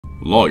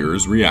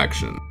Lawyer's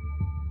reaction.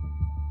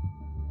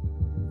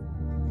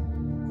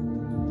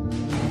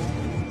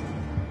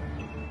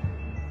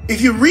 If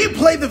you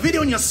replay the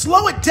video and you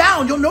slow it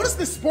down, you'll notice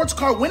this sports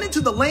car went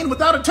into the lane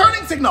without a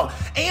turning signal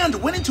and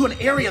went into an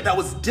area that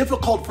was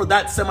difficult for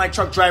that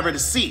semi-truck driver to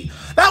see.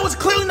 That was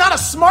clearly not a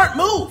smart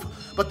move.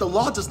 But the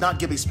law does not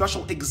give a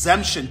special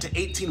exemption to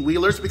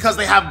 18-wheelers because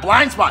they have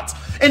blind spots.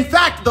 In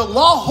fact, the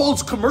law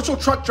holds commercial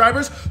truck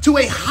drivers to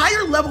a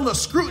higher level of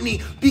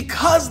scrutiny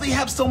because they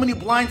have so many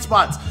blind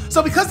spots.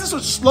 So because this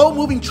was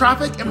slow-moving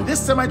traffic and this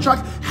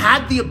semi-truck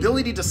had the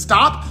ability to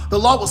stop, the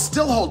law will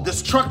still hold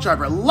this truck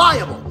driver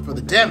liable for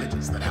the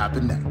damages that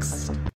happen next.